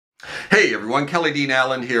Hey everyone, Kelly Dean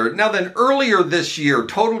Allen here. Now then, earlier this year,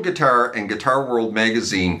 Total Guitar and Guitar World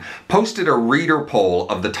magazine posted a reader poll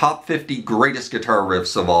of the top 50 greatest guitar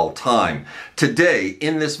riffs of all time. Today,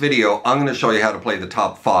 in this video, I'm going to show you how to play the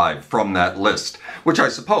top 5 from that list, which I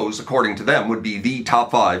suppose, according to them, would be the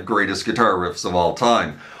top 5 greatest guitar riffs of all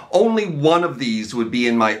time. Only one of these would be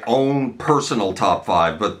in my own personal top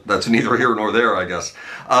 5, but that's neither here nor there, I guess.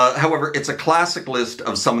 However, it's a classic list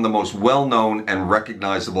of some of the most well-known and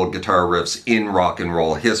recognizable guitar riffs in rock and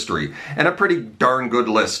roll history, and a pretty darn good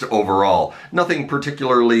list overall. Nothing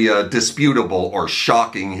particularly disputable or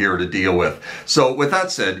shocking here to deal with. So with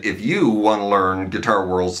that said, if you want to learn Guitar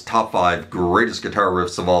World's top 5 greatest guitar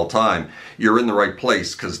riffs of all time, you're in the right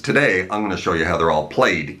place, because today I'm going to show you how they're all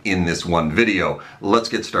played in this one video. Let's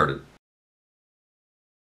get started.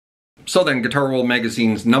 So then, Guitar World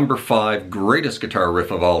magazine's number 5 greatest guitar riff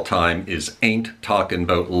of all time is Ain't Talkin'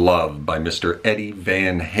 About Love by Mr. Eddie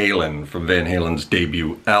Van Halen from Van Halen's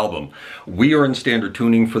debut album. We are in standard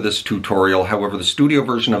tuning for this tutorial. However, the studio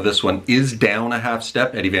version of this one is down a half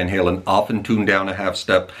step. Eddie Van Halen often tuned down a half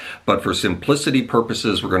step, but for simplicity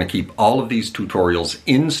purposes, we're going to keep all of these tutorials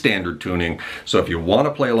in standard tuning. So if you want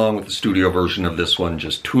to play along with the studio version of this one,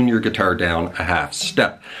 just tune your guitar down a half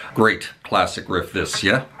step. Great classic riff this,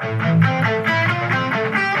 yeah?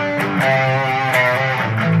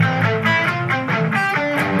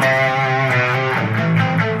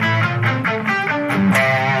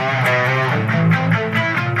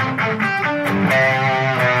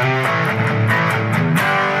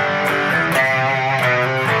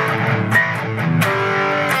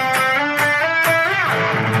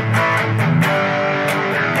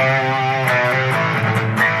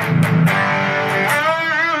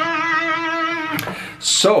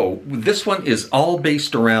 So this one is all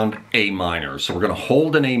based around A minor. So we're going to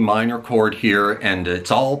hold an A minor chord here, and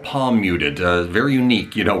it's all palm muted. Very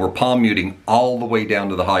unique. You know, we're palm muting all the way down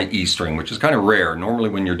to the high E string, which is kind of rare. Normally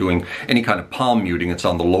when you're doing any kind of palm muting, it's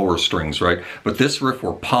on the lower strings, right? But this riff,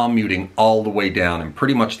 we're palm muting all the way down, and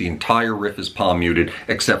pretty much the entire riff is palm muted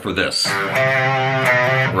except for this,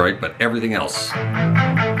 right? But everything else,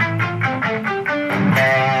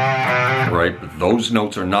 right? But those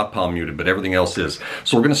notes are not palm muted, but everything else is.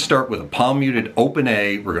 So we're going to start with a palm muted open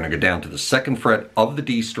A. We're going to go down to the 2nd fret of the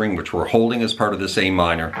D string, which we're holding as part of this A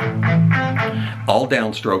minor. All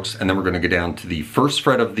downstrokes, and then we're going to go down to the 1st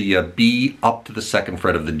fret of the B up to the 2nd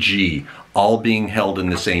fret of the G, all being held in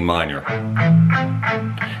this A minor.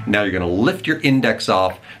 Now you're going to lift your index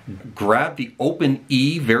off, grab the open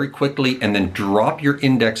E very quickly, and then drop your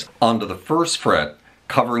index onto the 1st fret,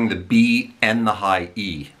 covering the B and the high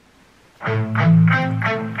E.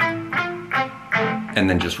 And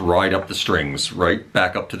then just ride up the strings, right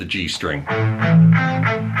back up to the G string. And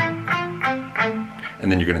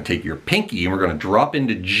then you're going to take your pinky and we're going to drop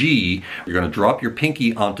into G. You're going to drop your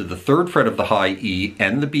pinky onto the 3rd fret of the high E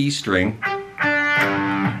and the B string.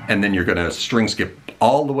 And then you're going to string skip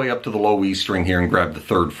all the way up to the low E string here and grab the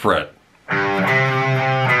 3rd fret.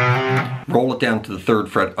 Roll it down to the 3rd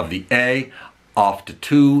fret of the A, off to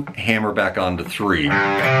 2, hammer back onto 3.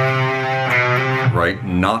 Right?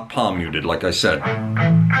 Not palm muted, like I said.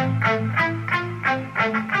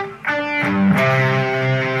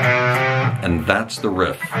 And that's the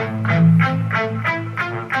riff.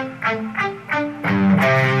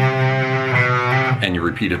 And you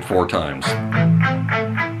repeat it 4 times.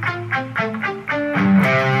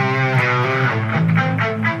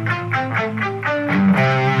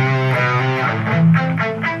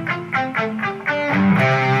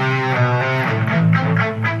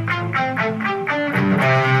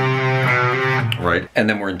 Right? And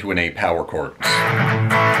then we're into an A power chord.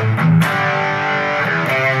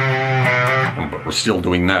 But we're still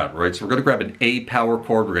doing that, right? So we're going to grab an A power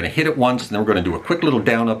chord, we're going to hit it once, and then we're going to do a quick little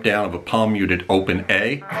down, up, down of a palm muted open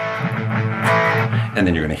A. And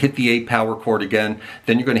then you're going to hit the A power chord again.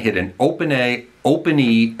 Then you're going to hit an open A, open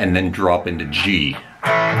E, and then drop into G.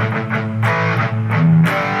 Right?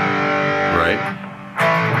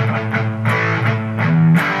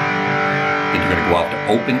 Then you're going to go off to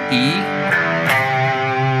open E.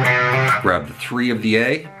 Grab the 3 of the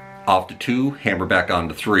A, off to 2, hammer back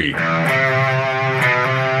onto 3.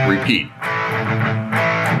 Repeat.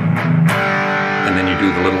 And then you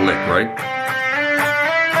do the little lick, right?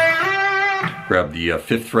 Grab the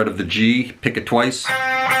 5th fret of the G, pick it twice,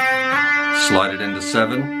 slide it into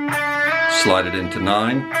 7, slide it into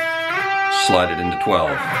 9, slide it into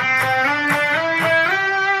 12.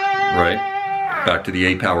 Right? Back to the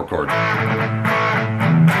A power chord.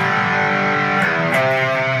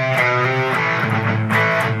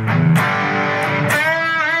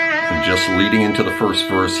 leading into the first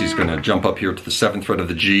verse. He's going to jump up here to the 7th fret of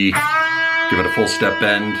the G, give it a full step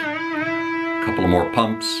bend, a couple of more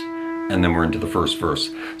pumps, and then we're into the first verse.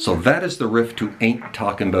 So that is the riff to Ain't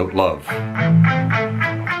Talking About Love.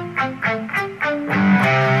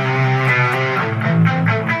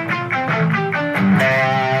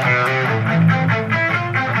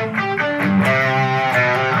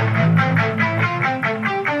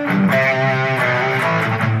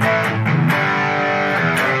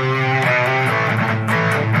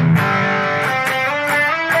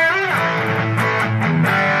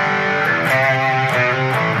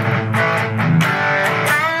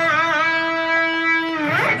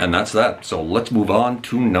 And that's that. So let's move on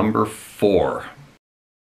to number 4.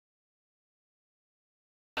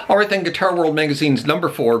 Alright then, Guitar World Magazine's number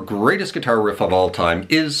 4 greatest guitar riff of all time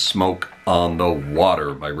is Smoke on the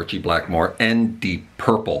Water by Ritchie Blackmore and Deep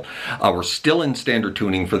Purple. We're still in standard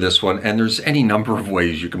tuning for this one, and there's any number of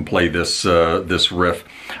ways you can play this this riff.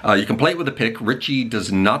 You can play it with a pick. Ritchie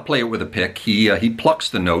does not play it with a pick. He plucks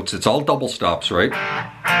the notes. It's all double stops, right?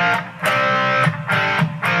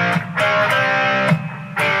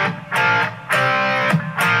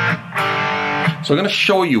 So I'm going to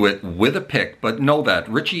show you it with a pick, but know that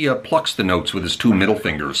Ritchie plucks the notes with his 2 middle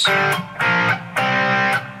fingers. Kind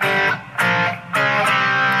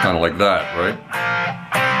of like that, right?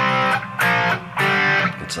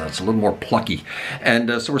 It's a little more plucky.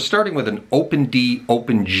 And so we're starting with an open D,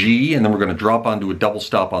 open G, and then we're going to drop onto a double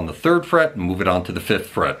stop on the 3rd fret and move it on to the 5th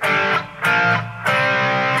fret.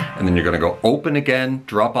 And then you're going to go open again,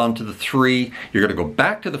 drop onto the 3, you're going to go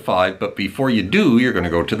back to the 5, but before you do, you're going to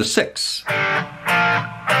go to the 6. And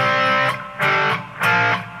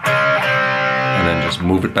then just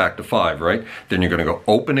move it back to 5, right? Then you're going to go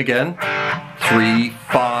open again, 3,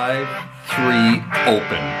 5, 3,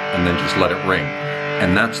 open, and then just let it ring.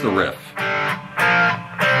 And that's the riff.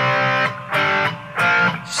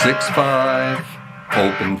 6, 5,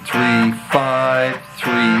 open, 3, 5,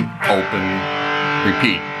 3, open,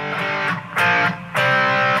 repeat.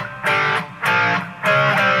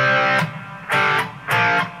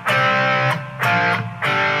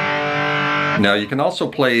 Now you can also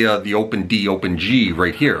play the open D, open G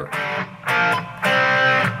right here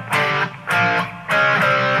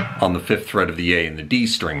on the 5th fret of the A and the D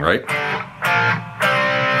string, right?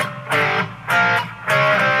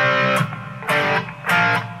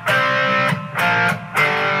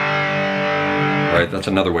 Right, that's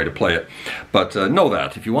another way to play it. But know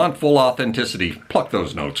that, if you want full authenticity, pluck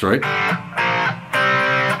those notes, right?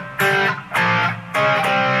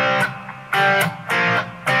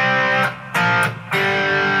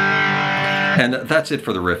 And that's it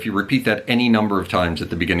for the riff. You repeat that any number of times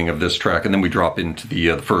at the beginning of this track, and then we drop into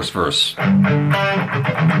the first verse.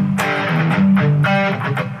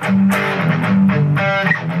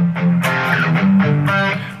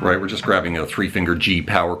 Right, we're just grabbing a 3-finger G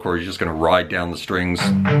power chord. You're just going to ride down the strings,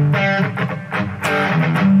 you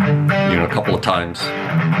know, a couple of times,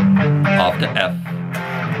 off to F,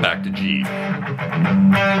 back to G.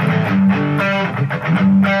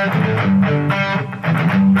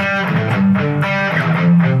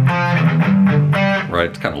 Right,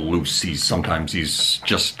 it's kind of loose. Sometimes he's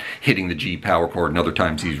just hitting the G power chord, and other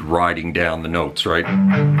times he's riding down the notes, right?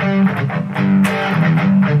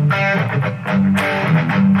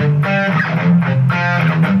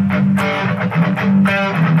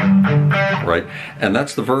 Right, and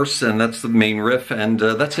that's the verse, and that's the main riff, and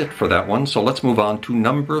that's it for that one. So let's move on to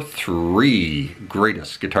number 3,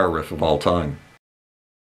 greatest guitar riff of all time.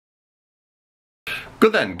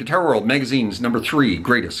 Good then, Guitar World Magazine's number 3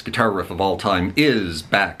 greatest guitar riff of all time is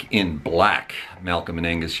Back in Black, Malcolm and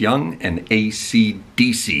Angus Young and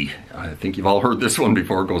AC/DC. I think you've all heard this one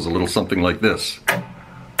before. It goes a little something like this.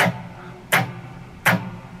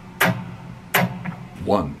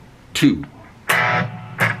 1, 2.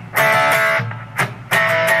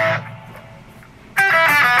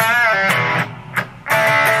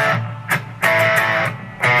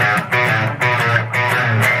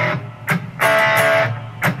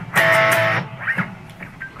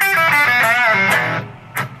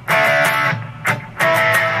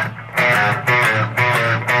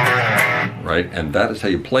 And that is how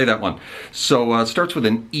you play that one. So it starts with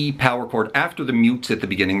an E power chord after the mutes at the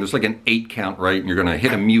beginning. There's like an 8 count, right? And you're going to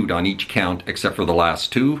hit a mute on each count except for the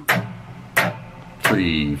last 2.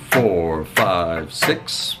 3, 4, 5,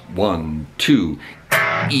 6. 1, 2.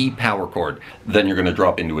 E power chord. Then you're going to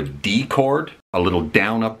drop into a D chord, a little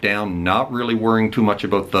down, up, down, not really worrying too much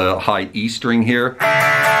about the high E string here.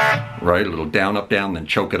 Right, a little down, up, down, then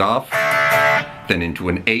choke it off. Then into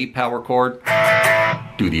an A power chord.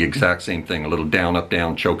 Do the exact same thing, a little down, up,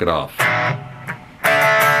 down, choke it off.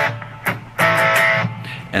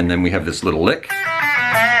 And then we have this little lick.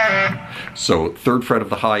 So 3rd fret of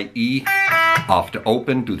the high E, off to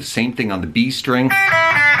open, do the same thing on the B string.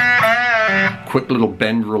 Quick little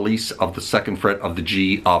bend release of the 2nd fret of the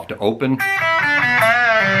G, off to open,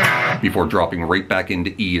 before dropping right back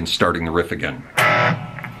into E and starting the riff again.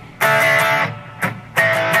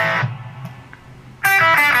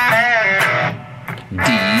 D,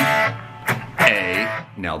 A.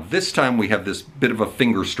 Now this time we have this bit of a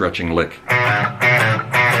finger stretching lick,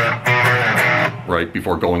 right,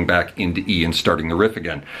 before going back into E and starting the riff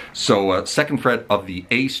again. So 2nd fret of the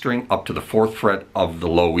A string up to the 4th fret of the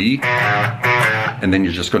low E, and then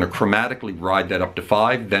you're just going to chromatically ride that up to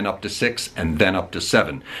 5, then up to 6, and then up to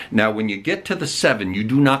 7. Now when you get to the 7, you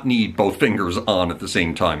do not need both fingers on at the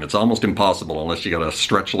same time. It's almost impossible unless you got a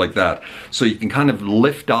stretch like that. So you can kind of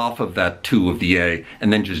lift off of that 2 of the A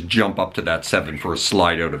and then just jump up to that 7 for a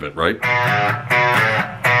slide out of it, right?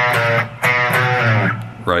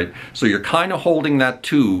 Right? So you're kind of holding that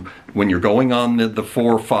 2 when you're going on the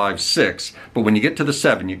 4, 5, 6, but when you get to the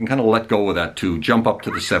 7, you can kind of let go of that 2, jump up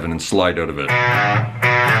to the 7 and slide out of it.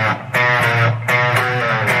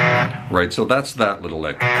 Right, so that's that little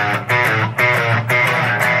lick.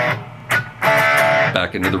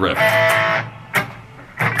 Back into the riff.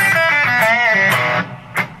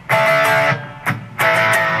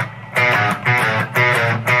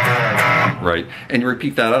 Right, and you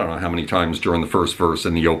repeat that, I don't know how many times during the first verse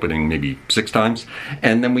and the opening, maybe 6 times,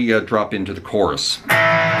 and then we drop into the chorus.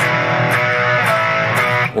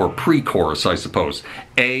 Or pre-chorus, I suppose.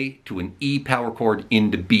 A to an E power chord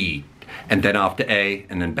into B, and then off to A,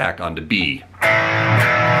 and then back onto B.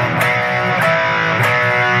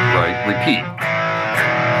 Right, repeat.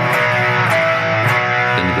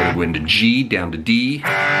 Then you're going to go into G, down to D.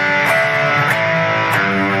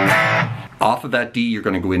 Off of that D, you're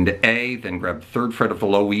going to go into A, then grab the 3rd fret of the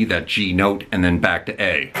low E, that G note, and then back to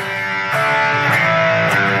A.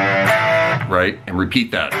 Right? And repeat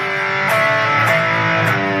that.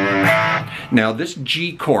 Now this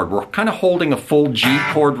G chord, we're kind of holding a full G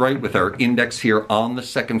chord, right, with our index here on the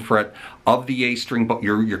 2nd fret of the A string, but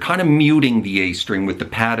you're kind of muting the A string with the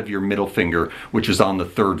pad of your middle finger, which is on the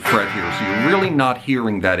 3rd fret here. So you're really not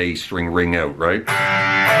hearing that A string ring out, right?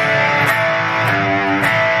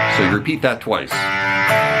 So you repeat that twice.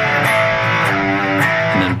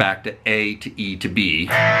 And then back to A to E to B.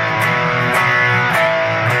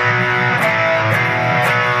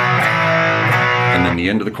 And then the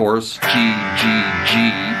end of the chorus, G, G, G,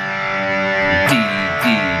 D, D,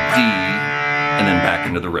 D, and then back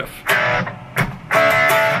into the riff.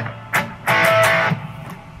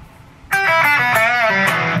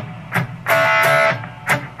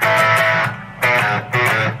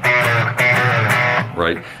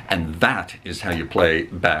 Right? And that is how you play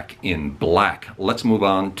Back in Black. Let's move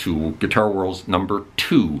on to Guitar World's number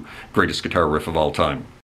 2 greatest guitar riff of all time.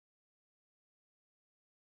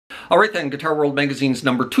 Alright then, Guitar World Magazine's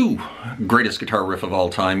number 2 greatest guitar riff of all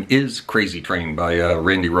time is Crazy Train by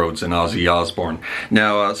Randy Rhoads and Ozzy Osbourne.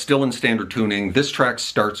 Now, still in standard tuning, this track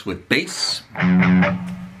starts with bass.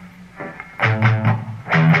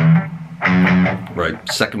 Right,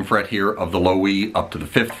 2nd fret here of the low E up to the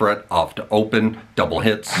 5th fret, off to open, double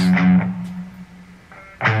hits.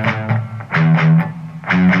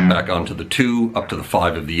 Back onto the 2, up to the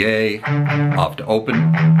 5 of the A, off to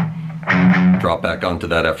open. Drop back onto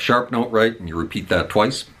that F sharp note, right, and you repeat that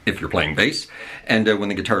twice if you're playing bass. And when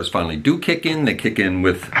the guitars finally do kick in, they kick in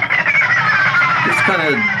with this kind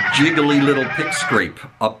of jiggly little pick scrape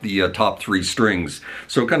up the top 3 strings.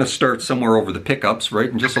 So it kind of starts somewhere over the pickups,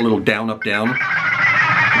 right, and just a little down, up, down,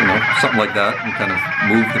 you know, something like that, and kind of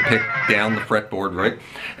move the pick down the fretboard, right,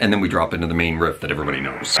 and then we drop into the main riff that everybody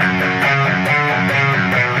knows.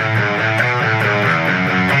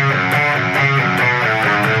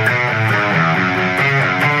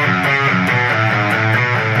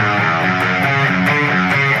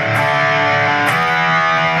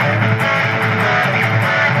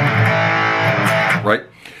 Right?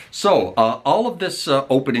 So, all of this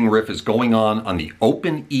opening riff is going on the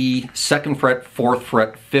open E, 2nd fret, 4th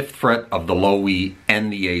fret, 5th fret of the low E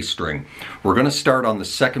and the A string. We're going to start on the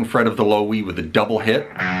 2nd fret of the low E with a double hit.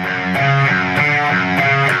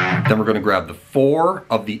 Then we're going to grab the 4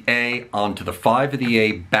 of the A onto the 5 of the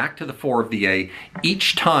A, back to the 4 of the A,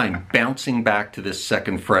 each time bouncing back to this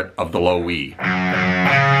 2nd fret of the low E.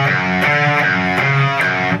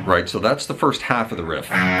 Right, so that's the first half of the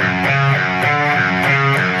riff.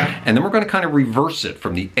 And then we're going to kind of reverse it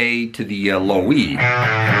from the A to the low E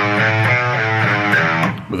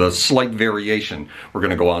with a slight variation. We're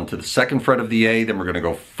going to go on to the 2nd fret of the A, then we're going to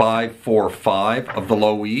go 5, 4, 5 of the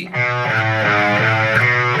low E.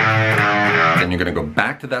 Then you're going to go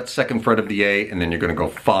back to that second fret of the A, and then you're going to go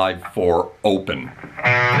 5-4 open.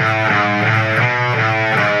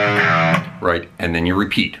 Right, and then you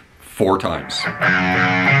repeat 4 times.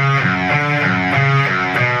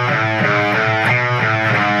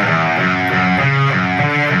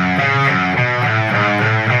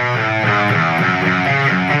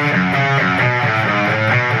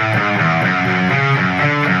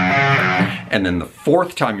 And then the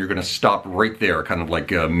 4th time you're going to stop right there, kind of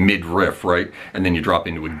like a mid-riff, right? And then you drop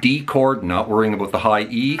into a D chord, not worrying about the high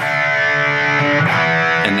E.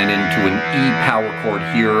 And then into an E power chord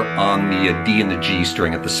here on the D and the G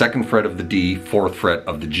string at the 2nd fret of the D, 4th fret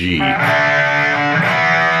of the G. Right?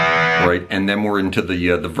 And then we're into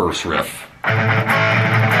the verse riff.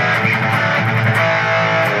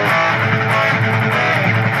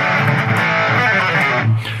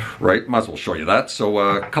 Right, might as well show you that. So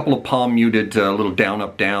a couple of palm muted, little down,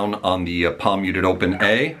 up, down on the palm muted open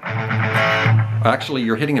A. Actually,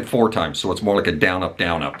 you're hitting it 4 times, so it's more like a down, up,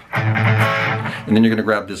 down, up. And then you're going to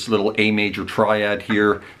grab this little A major triad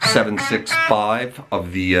here, 7, 6, 5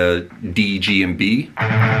 of the D, G, and B.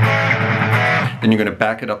 Then you're going to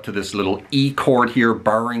back it up to this little E chord here,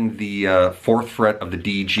 barring the 4th fret of the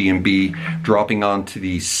D, G, and B, dropping onto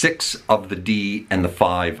the 6 of the D and the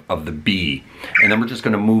 5 of the B. And then we're just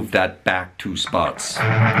going to move that back 2 spots to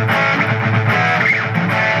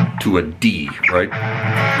a D, right?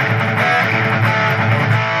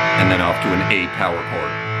 And then off to an A power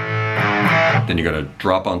chord. Then you're going to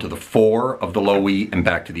drop onto the 4 of the low E and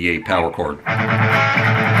back to the A power chord.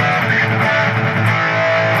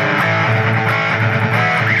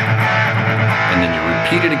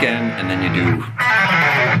 Repeat it again, and then you do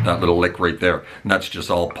that little lick right there. And that's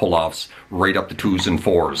just all pull-offs right up to 2s and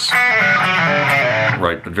 4s.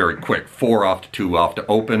 Right, but very quick. 4 off to 2, off to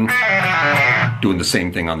open. Doing the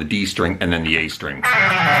same thing on the D string and then the A string.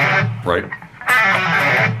 Right?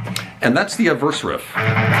 And that's the verse riff.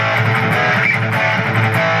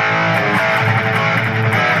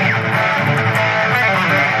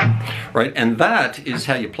 Right, and that is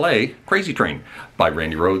how you play Crazy Train by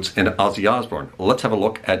Randy Rhoads and Ozzy Osbourne. Let's have a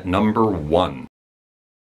look at number 1.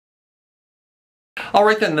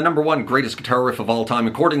 Alright then, the number 1 greatest guitar riff of all time,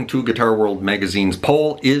 according to Guitar World Magazine's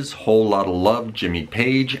poll, is Whole Lotta Love, Jimmy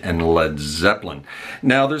Page and Led Zeppelin.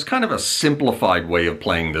 Now, there's kind of a simplified way of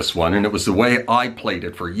playing this one, and it was the way I played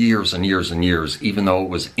it for years and years and years, even though it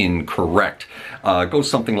was incorrect. It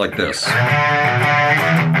goes something like this.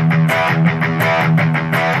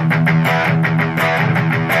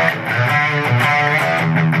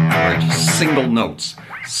 Single notes,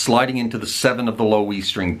 sliding into the 7 of the low E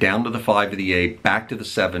string, down to the 5 of the A, back to the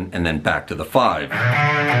 7, and then back to the 5.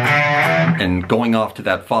 And going off to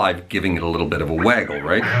that 5, giving it a little bit of a waggle,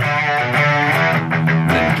 right? And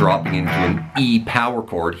then dropping into an E power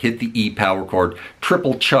chord, hit the E power chord,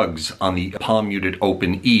 triple chugs on the palm muted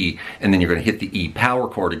open E, and then you're going to hit the E power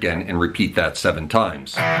chord again and repeat that 7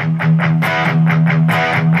 times.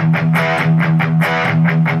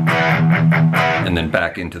 And then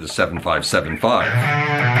back into the 7-5-7-5,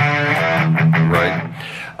 right?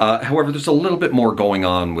 However, there's a little bit more going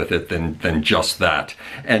on with it than just that.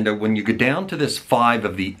 And when you go down to this 5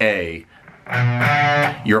 of the A,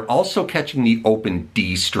 you're also catching the open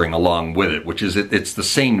D string along with it, which is it's the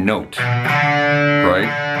same note, right?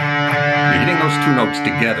 You're hitting those 2 notes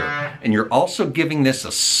together. And you're also giving this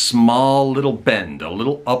a small little bend, a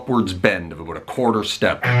little upwards bend of about a 1/4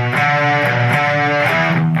 step.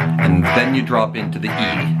 And then you drop into the E.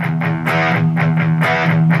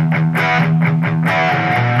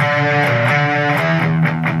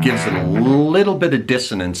 Gives it a little bit of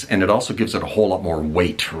dissonance, and it also gives it a whole lot more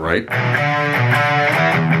weight, right?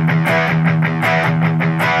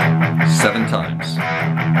 7 times.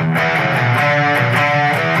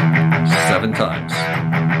 7 times.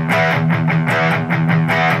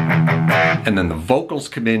 And then the vocals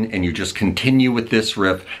come in and you just continue with this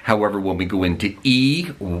riff. However, when we go into E,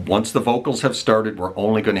 once the vocals have started, we're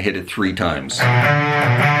only going to hit it 3 times.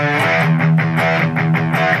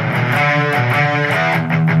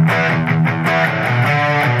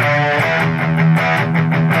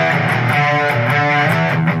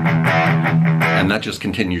 And that just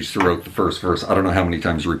continues throughout the first verse. I don't know how many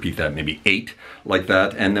times you repeat that, maybe 8, like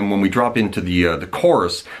that. And then when we drop into the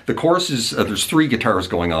chorus is, there's 3 guitars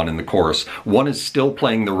going on in the chorus. One is still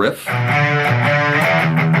playing the riff.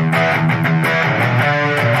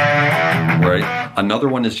 Right? Another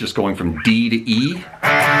one is just going from D to E.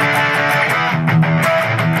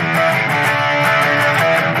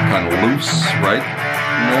 Kind of loose, right?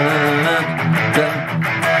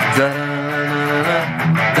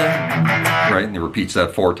 Right, and he repeats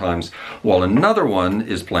that 4 times, while another one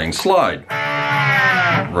is playing slide.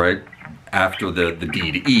 right? After the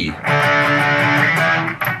D to E.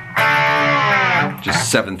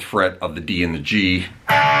 Just 7th fret of the D and the G.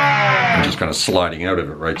 And just kind of sliding out of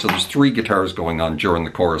it, right? So there's 3 guitars going on during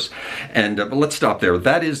the chorus. And but let's stop there.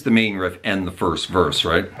 That is the main riff and the first verse,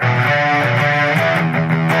 right?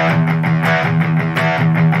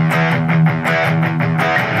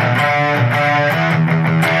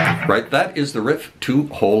 Right, that is the riff to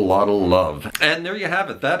Whole Lotta Love. And there you have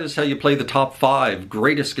it. That is how you play the top 5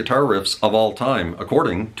 greatest guitar riffs of all time,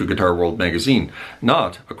 according to Guitar World magazine.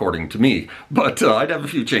 Not according to me, but I'd have a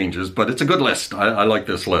few changes, but it's a good list. I like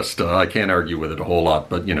this list. I can't argue with it a whole lot,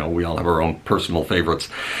 but you know, we all have our own personal favorites.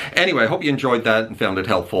 Anyway, I hope you enjoyed that and found it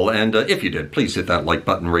helpful, and if you did, please hit that like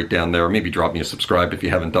button right down there. Maybe drop me a subscribe if you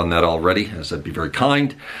haven't done that already, as that'd be very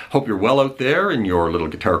kind. Hope you're well out there in your little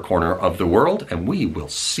guitar corner of the world, and we will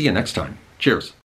see you next time. Cheers.